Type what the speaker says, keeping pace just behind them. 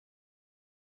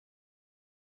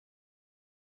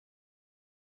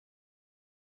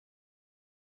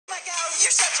My God,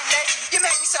 you're such a legend. You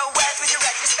make me so wet with your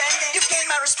reckless spending. You've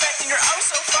gained my respect and you're oh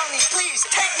so phony. Please,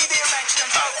 take me to your mansion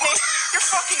and vote me. You're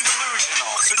fucking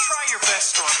delusional, so try your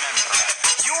best to remember that.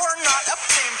 You're not a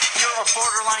pimp, you're a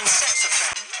borderline sex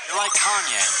offender. You're like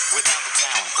Kanye, without the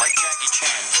talent. Like Jackie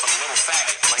Chan, but a little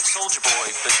faggot. Like Soulja Boy,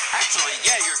 but actually,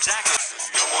 yeah, you're exactly.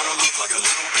 Don't wanna look like a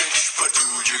little bitch, but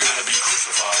dude, you're gonna be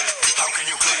crucified. How can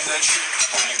you claim that shit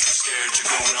when you're too scared to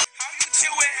go out? How you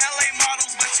chill with LA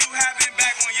models, but you haven't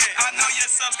back one yet? I know your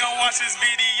subs gon' watch this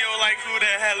video like who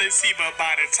the hell is he? But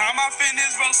by the time I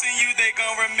finish roasting you, they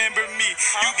gon' remember me.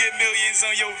 You get millions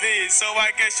on your vids, so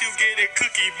I guess you get a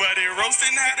cookie. But it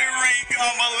roasting had a ring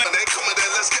on my lip. They coming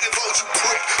there, let's get involved, you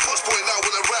prick. Boss boy now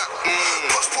when I rap.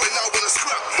 Boss boy now when I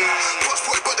scrap. Boss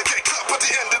boy but they get clapped at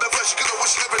the end of the verse. You gonna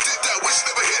wish you never did that, wish you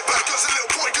never hit back. Cause a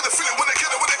little boy gonna feel it when they get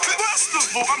it, when they clip. First of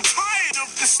all, I'm tired of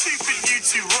the stupid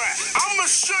YouTube rap. I'ma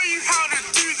show you how to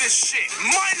do this shit,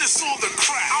 minus all the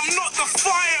crap. I'm not the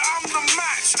fire, I'm the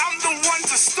match. I'm the one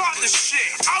to start the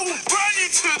shit. I will burn you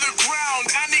to the ground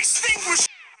and extinguish.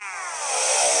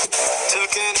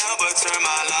 Took an L but turned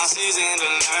my losses into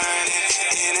learning.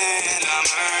 In it and I'm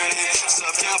earning.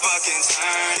 Stuff can't fucking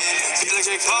turn it. Feel like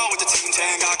Jake Paul with the team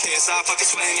 10. Got KSI fucking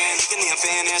swinging. Looking the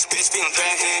unfinished. Bitch feeling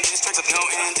threatened. Distracts of no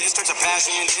end. Distracts of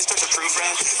passion. Distracts of true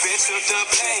friend. Bitch took the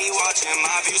pain. Watching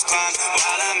my views climb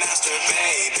while I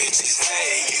masturbate. Bitches,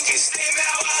 hey, you can stay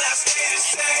mad while I stay the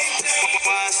same.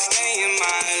 Why stay in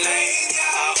my lane?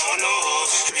 I own the whole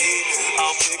street.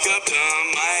 I'll pick up the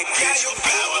mic. Yeah, you're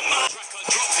bad with my.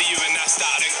 Drop for you and that's that.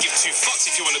 I don't give two fucks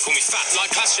if you want to call me fat.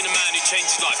 Like clashing a man who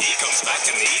changed his life. He comes back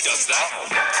and he does that.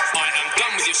 I am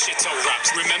done with your shithole raps.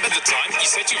 Remember the time you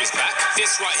said you was back?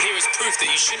 This right here is proof that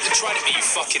you shouldn't have tried it, but you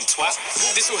fucking twat.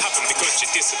 This all happened because you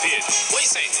disappeared. What are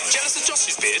you saying? Jealous of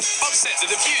Josh's beard? Upset that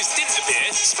the views didn't appear?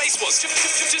 Space was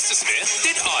just a smear?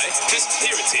 Did I just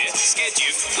hear a tear? Scared you?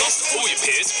 Lost all your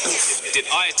peers? Did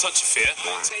I touch a fear?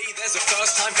 Say there's a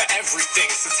first time for everything,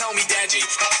 so tell me, Deji,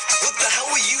 what the hell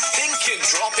were you thinking?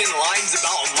 Dropping lines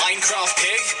about a Minecraft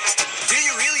pig? Do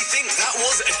you really think that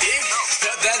was a dig?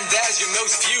 But then there's your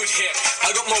most viewed hit.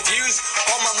 I got more views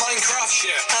on my Minecraft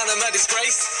shit. And I'm a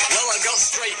disgrace? Well, I got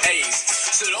straight A's.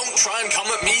 So don't try and come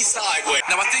at me sideways.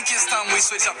 Now I think it's time we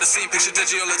switch up the scene. Picture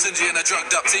Deji or Latunji in a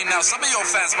drugged up team. Now some of your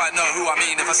fans might know who I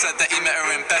mean if I said that he met her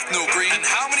in Bethnal Green. And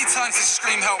how many times did you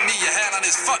scream help me? Your hairline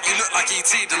is fuck, you look like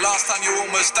E.T. The last time you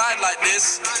almost died like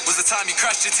this was the time you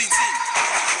crashed your TT.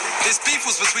 This beef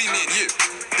was between me and you,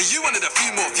 but you wanted a few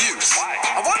more views.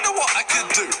 I wonder what I could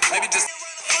do. Maybe just.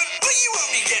 But you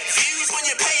only get views when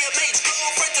you pay your mate's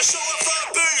girlfriend to show off her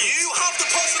boobs. You have the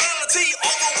personality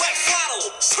of a wet flannel.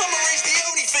 Summary's the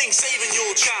only thing saving your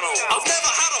channel. I've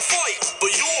never had a fight, but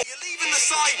you're leaving the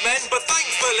side, men. But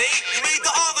thankfully, you made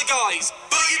the other guys.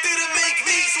 But you didn't make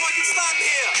me, so I can stand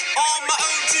here on my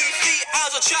own 2 feet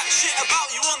as I chat shit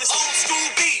about you on this old school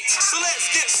beat. So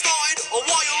let's get started on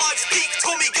why your life's peak.